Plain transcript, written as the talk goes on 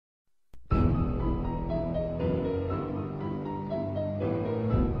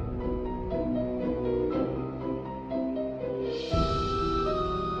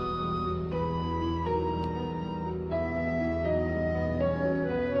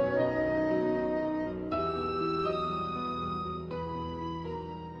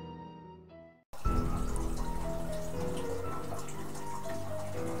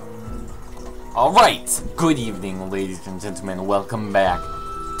Alright, good evening ladies and gentlemen, welcome back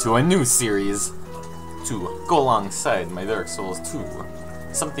to a new series to go alongside my Dark Souls 2.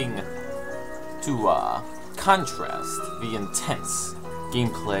 Something to contrast the intense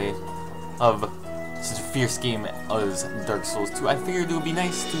gameplay of such a fierce game as Dark Souls 2. I figured it would be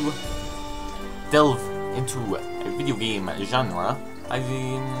nice to delve into a video game genre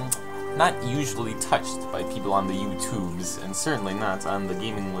I'm not usually touched by people on the YouTubes, and certainly not on the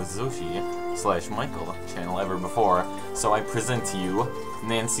Gaming with Xoshi / Michael channel ever before. So I present to you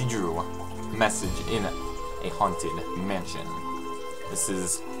Nancy Drew, Message in a Haunted Mansion. This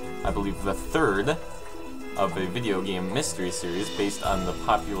is, I believe, the third of a video game mystery series based on the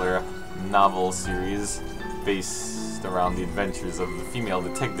popular novel series based around the adventures of the female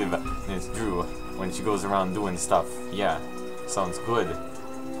detective Nancy Drew when she goes around doing stuff. Yeah, sounds good.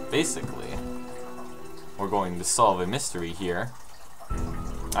 Basically, we're going to solve a mystery here.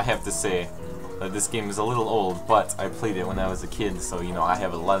 I have to say that this game is a little old, but I played it when I was a kid, so you know, I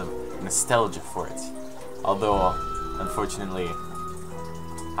have a lot of nostalgia for it. Although, unfortunately,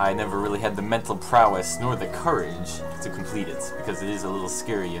 I never really had the mental prowess nor the courage to complete it, because it is a little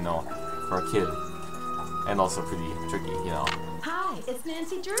scary, you know, for a kid. And also pretty tricky, you know. Hi, it's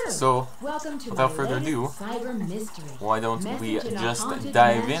Nancy Drew. So, welcome to without further ado, cyber mystery. Why don't we just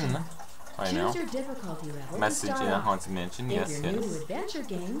dive mansion. in right now? Your difficulty level Message in a Haunted Mansion, yes, if you're new to adventure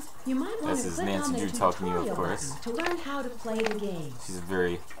games, you might want This to is click Nancy on the Drew talking to you, of tutorial course. button to learn how to play the game. She's a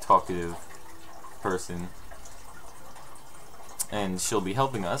very talkative person, and she'll be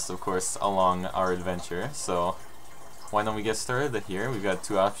helping us, of course, along our adventure. So why don't we get started here? We've got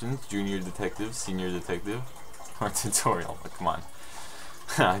two options: junior detective, senior detective, or tutorial. But come on.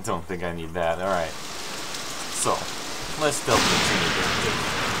 I don't think I need that. Alright. So, let's delve into junior detective.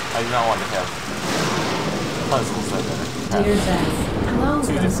 I do not want to have puzzles that are Dear Beth, hello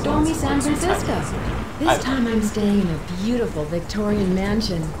from stormy San Francisco. This time I'm staying in a beautiful Victorian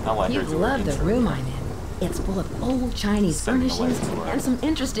mansion. You'd love the room I'm in. It's full of old Chinese furnishings and some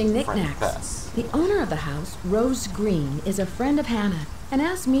interesting knickknacks. The owner of the house, Rose Green, is a friend of Hannah and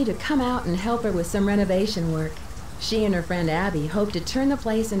asked me to come out and help her with some renovation work. She and her friend Abby hope to turn the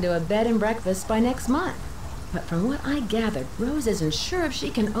place into a bed and breakfast by next month. But from what I gathered, Rose isn't sure if she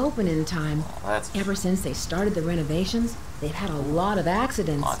can open in time. Ever since they started the renovations, they've had a lot of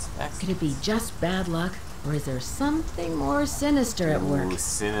accidents. Could it be just bad luck, or is there something more sinister at work? Ooh,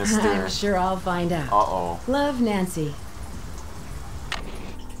 sinister. I'm sure I'll find out. Uh-oh. Love, Nancy.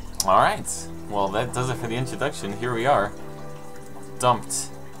 Alright. Well, that does it for the introduction. Here we are, dumped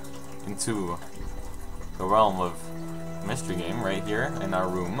into the realm of mystery game right here in our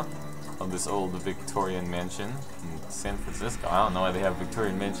room of this old Victorian mansion in San Francisco. I don't know why they have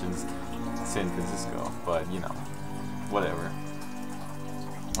Victorian mansions in San Francisco, but you know, whatever.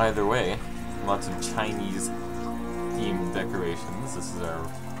 Either way, lots of Chinese themed decorations. This is our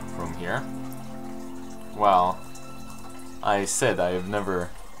room here. Well, I said I have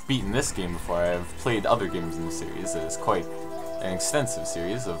never beaten this game before. I have played other games in the series. It is quite an extensive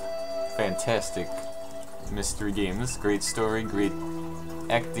series of fantastic mystery games. Great story, great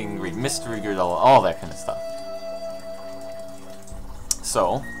acting, great mystery, great all that kind of stuff.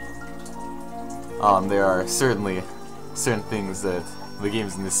 So, there are certainly certain things that the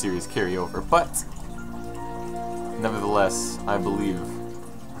games in this series carry over, but nevertheless, I believe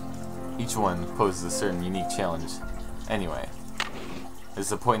each one poses a certain unique challenge. Anyway,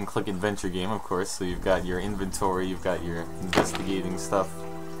 it's a point-and-click adventure game, of course, so you've got your inventory, you've got your investigating stuff.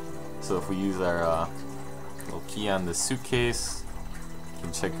 So if we use our little key on the suitcase, you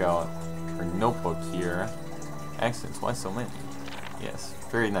can check out our notebook here. Accents, why so many? Yes,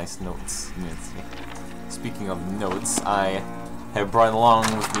 very nice notes, Nancy. Speaking of notes, I have brought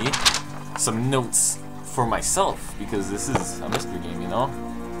along with me some notes for myself, because this is a mystery game, you know?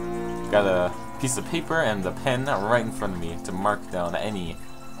 Got a piece of paper and a pen right in front of me to mark down any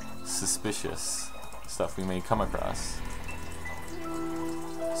suspicious stuff we may come across.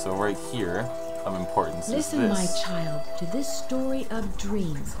 So right here, of importance Listen, is my this. child, to this story of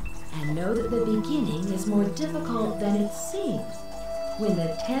dreams, and know that the beginning is more difficult than it seems. When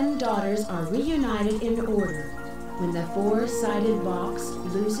the 10 daughters are reunited in order, when the 4-sided box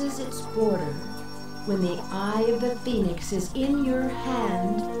loses its border, when the eye of the phoenix is in your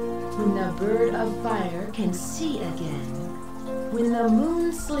hand, when the bird of fire can see again, when the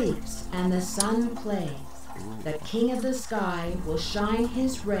moon sleeps and the sun plays, the king of the sky will shine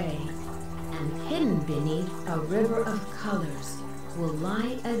his ray, and hidden beneath a river of colors will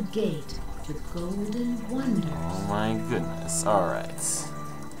lie a gate to golden wonders. Oh my goodness, alright.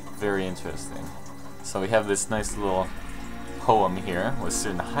 Very interesting. So we have this nice little poem here with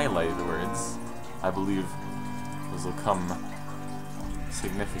certain highlighted words. I believe those will come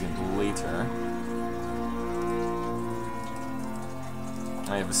significantly later.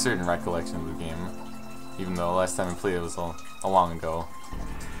 I have a certain recollection of the game, even though last time I played it was a long ago.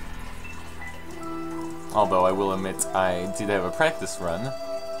 Although I will admit I did have a practice run.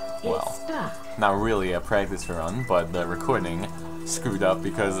 Well, not really a practice run, but the recording screwed up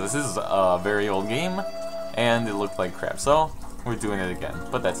because this is a very old game and it looked like crap. So we're doing it again,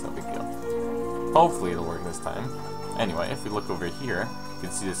 but that's no big deal. Hopefully it'll work this time. Anyway, if we look over here, you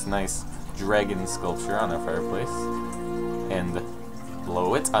can see this nice dragon sculpture on our fireplace. And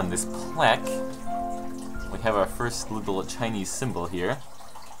below it, on this plaque, we have our first little Chinese symbol here.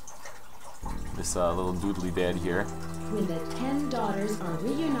 This little doodly dad here. When the 10 daughters are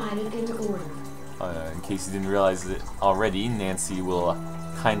reunited in order. In case you didn't realize it already, Nancy will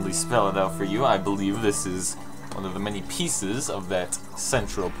kindly spell it out for you. I believe this is one of the many pieces of that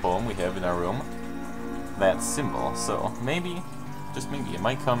central poem we have in our room. That symbol. So maybe, just maybe, it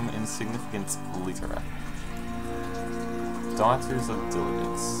might come in significant later. Daughters of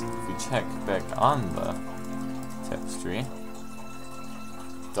Diligence. If we check back on the tapestry,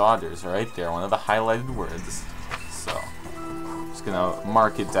 daughters right there, one of the highlighted words. So, just gonna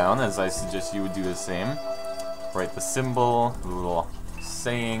mark it down as I suggest you would do the same. Write the symbol, the little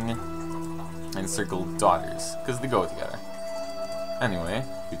saying, and circle daughters, because they go together. Anyway,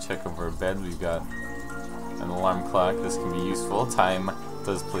 if we check over our bed, we've got an alarm clock. This can be useful. Time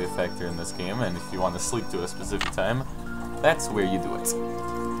does play a factor in this game, and if you want to sleep to a specific time, that's where you do it.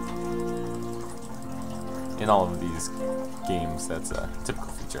 In all of these games, that's a typical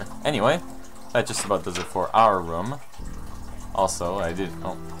feature. Anyway, that just about does it for our room. Also,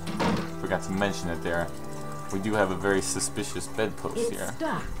 forgot to mention it there. We do have a very suspicious bedpost here.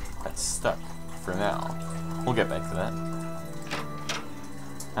 Stuck. That's stuck for now. We'll get back to that.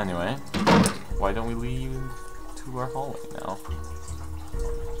 Anyway, why don't we leave to our hallway now?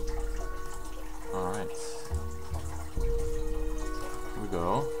 Alright. Here we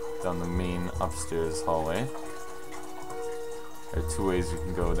go, down the main upstairs hallway. There are two ways we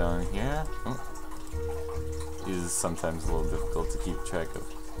can go down here. Oh. It is sometimes a little difficult to keep track of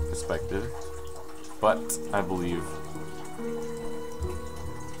perspective, but I believe,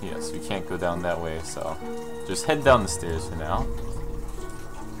 yes, we can't go down that way, so just head down the stairs for now.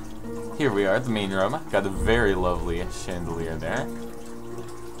 Here we are at the main room. Got a very lovely chandelier there.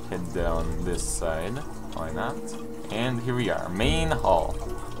 Head down this side, why not? And here we are, main hall.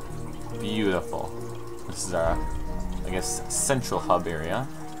 Beautiful. This is our, I guess, central hub area.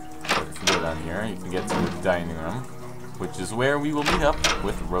 But if you go down here, you can get to the dining room, which is where we will meet up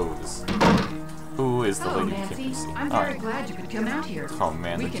with Rose, who is the lady Nancy. who came to see. I'm very glad you could come out here. Oh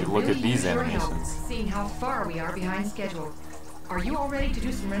man, we did you can look really at these use your help, animations? seeing how far we are behind schedule. Are you all ready to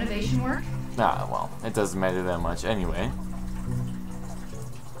do some renovation work? Ah, well, it doesn't matter that much anyway.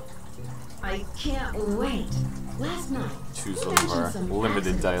 I can't wait. Last night, Choose you one of our mentioned some limited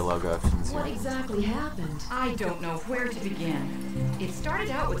accidents. dialogue options What here. exactly happened? I don't know where to begin. It started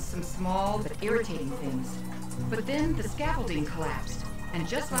out with some small but irritating things. But then the scaffolding collapsed. And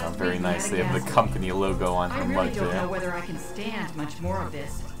just last Very week nice, we they had a have the gas company logo on leak. her I mug really don't know there. whether I can stand much more of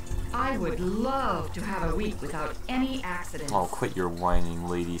this. I would love to have a week without any accidents. Oh, quit your whining,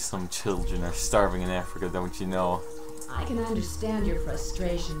 lady. Some children are starving in Africa, don't you know? I can understand your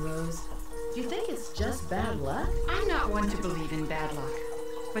frustration, Rose. Do you think it's just bad luck? I'm not one to believe in bad luck,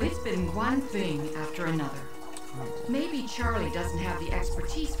 but it's been one thing after another. Maybe Charlie doesn't have the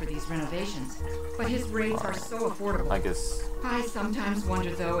expertise for these renovations, but his rates are so affordable. I guess I sometimes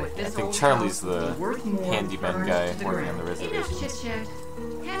wonder, though, if this I think old Charlie's house would the be worth more handyman burned guy to the working on ground. the Enough reservations. chit-chat.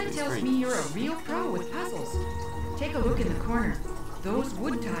 Hannah He's tells great. me you're a real pro with puzzles. Take a look in the corner. Those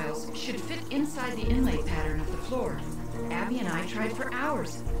wood tiles should fit inside the inlay pattern of the floor. Abby and I tried for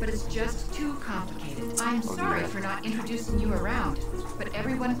hours, but it's just too complicated. I'm sorry for not introducing you around, but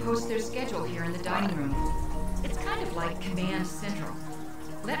everyone posts their schedule here in the dining room. It's kind of like Command Central.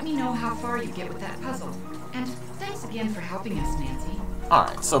 Let me know how far you get with that puzzle. And thanks again for helping us, Nancy.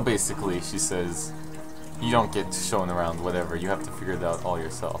 Alright, so basically she says you don't get shown around whatever, you have to figure it out all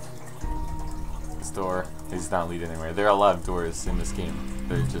yourself. This door does not lead anywhere. There are a lot of doors in this game.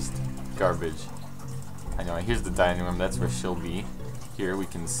 They're just garbage. Anyway, here's the dining room, that's where she'll be. Here we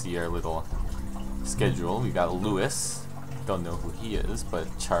can see our little schedule. We got Lewis, don't know who he is, but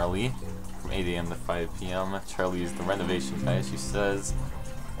Charlie from 8 AM to 5 PM. Charlie is the renovation guy, she says.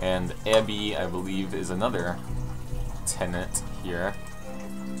 And Abby, I believe, is another tenant here,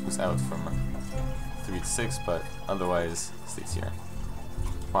 who's out from 3 to 6, but otherwise stays here.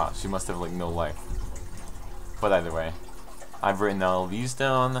 Wow, she must have like no life. But either way, I've written all these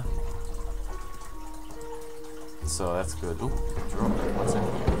down. So that's good. Ooh, drawer. What's in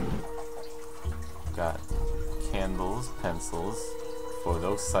here? Got candles, pencils,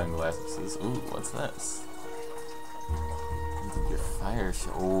 photos, sunglasses. Ooh, what's this? Your fire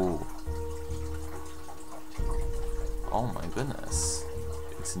show. Ooh. Oh my goodness.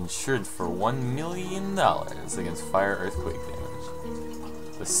 It's insured for $1 million against fire, earthquake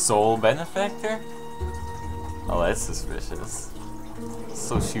damage. The sole benefactor? Oh, that's suspicious.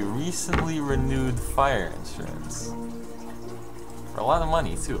 So she recently renewed fire insurance. For a lot of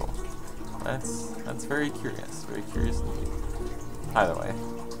money, too. That's very curious. Very curious indeed. Either way,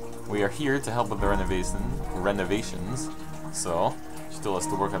 we are here to help with the renovations. So, she still has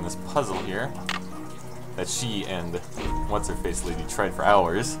to work on this puzzle here that she and what's-her-face lady tried for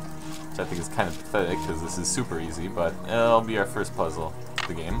hours, which I think is kind of pathetic because this is super easy, but it'll be our first puzzle of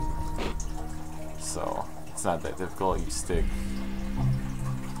the game. So, it's not that difficult. You stick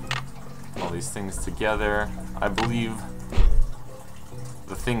all these things together. I believe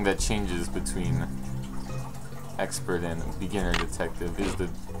the thing that changes between expert and beginner detective is the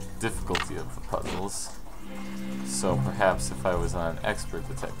difficulty of the puzzles. So perhaps if I was on expert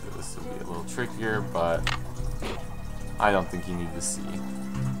detective this would be a little trickier, but I don't think you need to see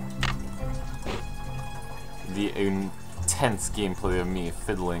the intense gameplay of me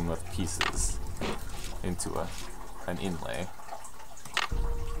fiddling with pieces into an inlay.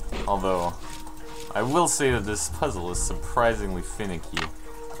 Although, I will say that this puzzle is surprisingly finicky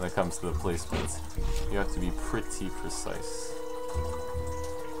when it comes to the placement. You have to be pretty precise.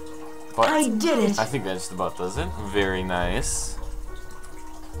 But I did it! I think that just about does it. Very nice.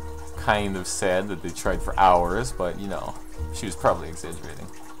 Kind of sad that they tried for hours, but you know, she was probably exaggerating.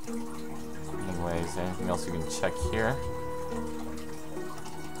 Anyway, is there anything else you can check here?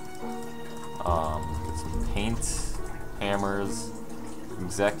 Get some paint, hammers,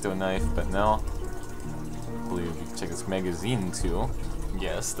 X-Acto knife, but no. I believe you can check this magazine too.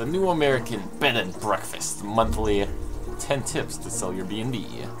 Yes, the New American Bed and Breakfast monthly 10 tips to sell your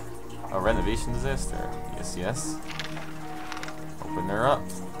B&B. A renovation disaster. Yes, yes. Open her up.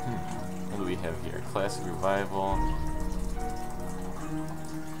 What do we have here? Classic revival.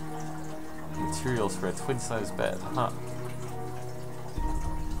 Materials for a twin-size bed. Huh.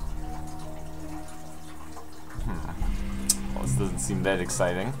 Well, this doesn't seem that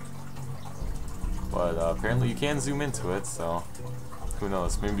exciting. But apparently you can zoom into it, so who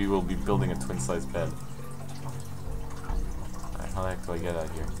knows? Maybe we'll be building a twin-size bed. Alright, how the heck do I get out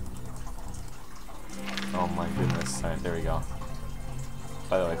of here? Oh my goodness. Alright, there we go.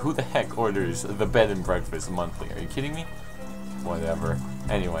 By the way, who the heck orders the bed and breakfast monthly? Are you kidding me? Whatever.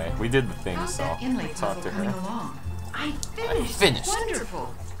 Anyway, we did the thing, so talk to her. I finished!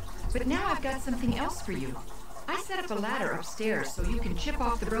 Wonderful! But now I've got something else for you. I set up a ladder upstairs so you can chip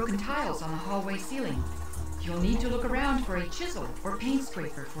off the broken tiles on the hallway ceiling. You'll need to look around for a chisel or paint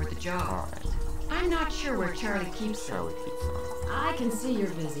scraper for the job. Alright. I'm not sure where Charlie keeps them. I can see you're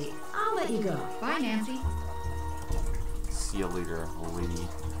busy. I'll let you go. Bye, Nancy. See you later, lady.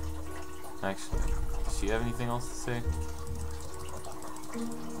 Actually, does she have anything else to say?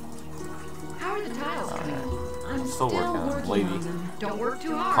 How are the tiles coming? I'm Still working on it, lady. Don't work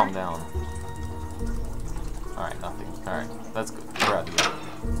too hard. Calm down. Alright, nothing. Alright, that's good. We're out of here.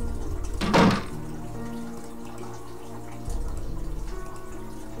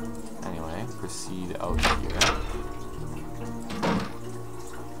 Anyway, proceed out here.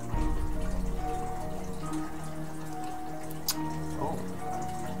 Oh.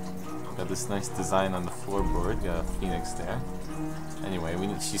 Got this nice design on the floorboard. Got a phoenix there. Anyway,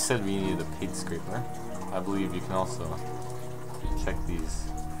 she said we needed a paint scraper. I believe you can also check these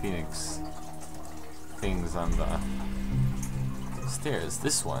phoenix things on the stairs.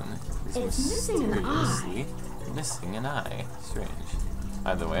 This one is mysteriously missing an eye. Strange.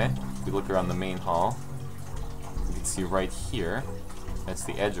 Either way, if we look around the main hall, we can see right here, that's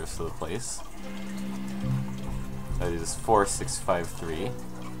the address of the place. That is 4653.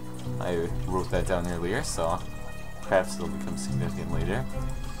 I wrote that down earlier, so perhaps it'll become significant later.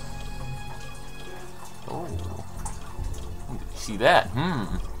 Oh. See that?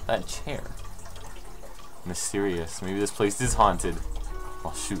 That chair. Mysterious. Maybe this place is haunted.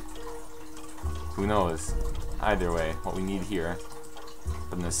 Oh shoot. Who knows? Either way, what we need here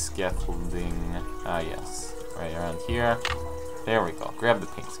from the scaffolding. Ah yes. Right around here. There we go. Grab the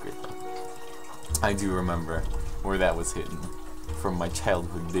paint scraper. I do remember where that was hidden from my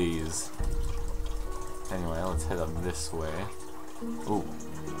childhood days. Anyway, let's head up this way. Ooh,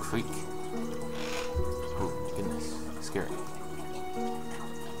 creek. Ooh, goodness, scary.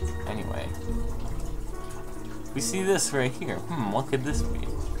 Anyway, we see this right here. What could this be?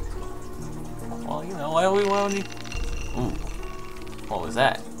 Well, you know, why we won't need... Ooh. What was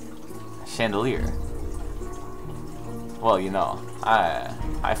that? A chandelier. Well, you know,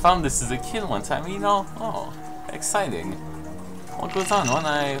 I found this as a kid one time, you know, oh, exciting. What goes on when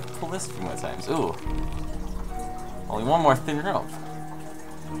I pull this a few more times? Ooh. Only one more thin rope.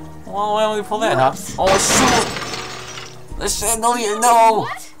 Well, why don't we pull that, huh? Oh, shoot! The chandelier, no!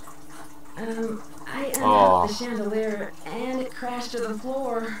 What? I unwrapped the chandelier and it crashed to the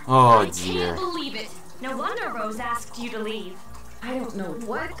floor. Oh, dear. I can't believe it. No wonder Rose asked you to leave. I don't know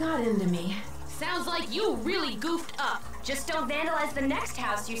what got into me. Sounds like you really goofed up. Just don't vandalize the next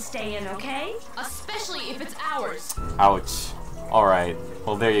house you stay in, okay? Especially if it's ours. Ouch. Alright.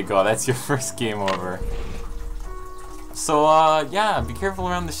 Well, there you go. That's your first game over. So, yeah, be careful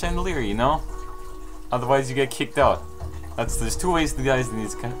around the chandelier, you know? Otherwise you get kicked out. There's two ways to die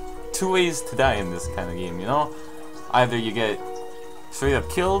in this kind of game, you know? Either you get straight up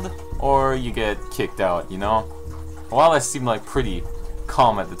killed, or you get kicked out, you know? While that seemed like pretty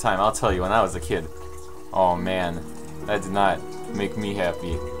calm at the time, I'll tell you, when I was a kid, oh man, that did not make me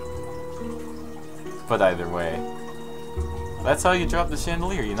happy. But either way, that's how you drop the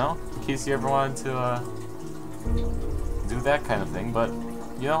chandelier, you know? In case you ever wanted to, do that kind of thing, but,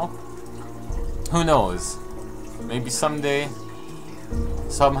 you know, who knows? Maybe someday,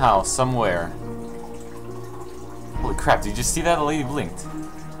 somehow, somewhere. Holy crap, did you see that? A lady blinked.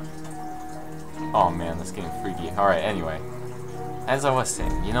 Oh man, this game's freaky. Alright, anyway. As I was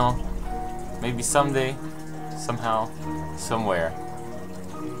saying, you know, maybe someday, somehow, somewhere.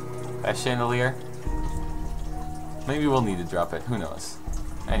 That chandelier, maybe we'll need to drop it, who knows.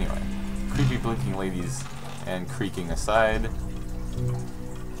 Anyway, creepy blinking ladies and creaking aside,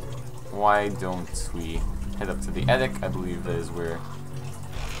 why don't we head up to the attic? I believe that is where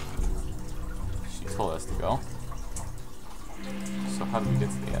she told us to go. So how do we get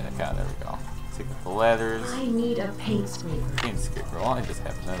to the attic? Ah, there we go. Take up the ladders. I need a paint scraper. Paint scraper. Well, I just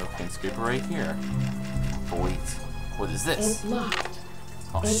happen to have a paint scraper right here. But wait, what is this? It's locked.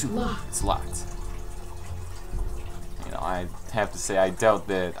 Oh it's shoot, locked. It's locked. You know, I have to say I doubt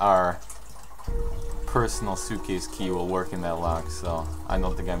that our personal suitcase key will work in that lock, so I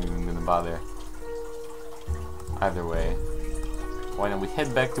don't think I'm even gonna bother. Either way, why don't we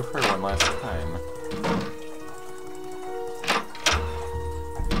head back to her one last time?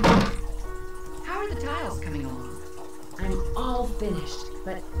 How are the tiles coming along? I'm all finished,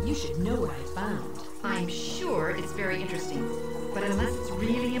 but you should know what I found. I'm sure it's very interesting, but unless it's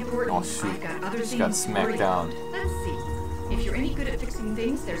really important, Oh shoot, I've got other she things got to smacked worry down. about. Let's see. If you're any good at fixing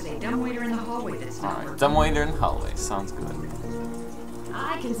things, there's a dumbwaiter in the hallway that's not working. Dumbwaiter in the hallway, sounds good.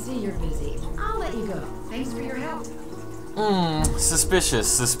 I can see you're busy. I'll let you go. Thanks for your help.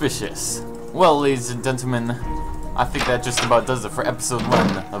 Suspicious, suspicious. Well, ladies and gentlemen, I think that just about does it for episode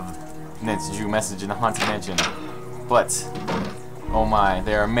 1 of Nancy Drew Message in the Haunted Mansion. But, oh my,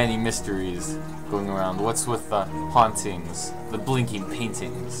 there are many mysteries going around. What's with the hauntings, the blinking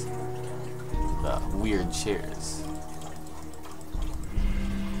paintings, the weird chairs?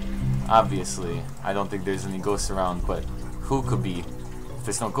 Obviously, I don't think there's any ghosts around, but who could be, if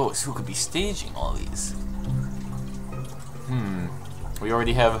there's no ghosts, who could be staging all these? We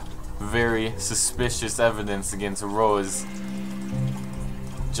already have very suspicious evidence against Rose.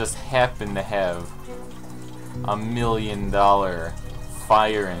 Just happen to have $1 million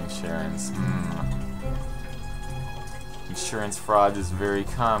fire insurance. Insurance fraud is very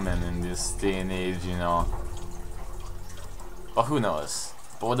common in this day and age, you know. But who knows?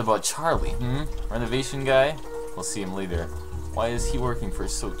 But what about Charlie, Renovation guy? We'll see him later. Why is he working for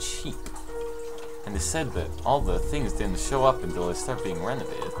so cheap? And it's said that all the things didn't show up until they start being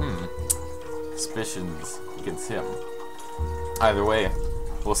renovated. Suspicions against him. Either way,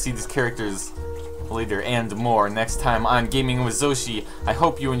 we'll see these characters later and more next time on Gaming with Xoshi. I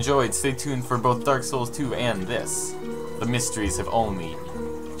hope you enjoyed. Stay tuned for both Dark Souls 2 and this. The mysteries have only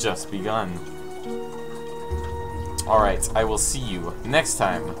just begun. Alright, I will see you next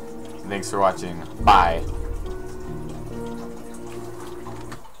time. Thanks for watching. Bye.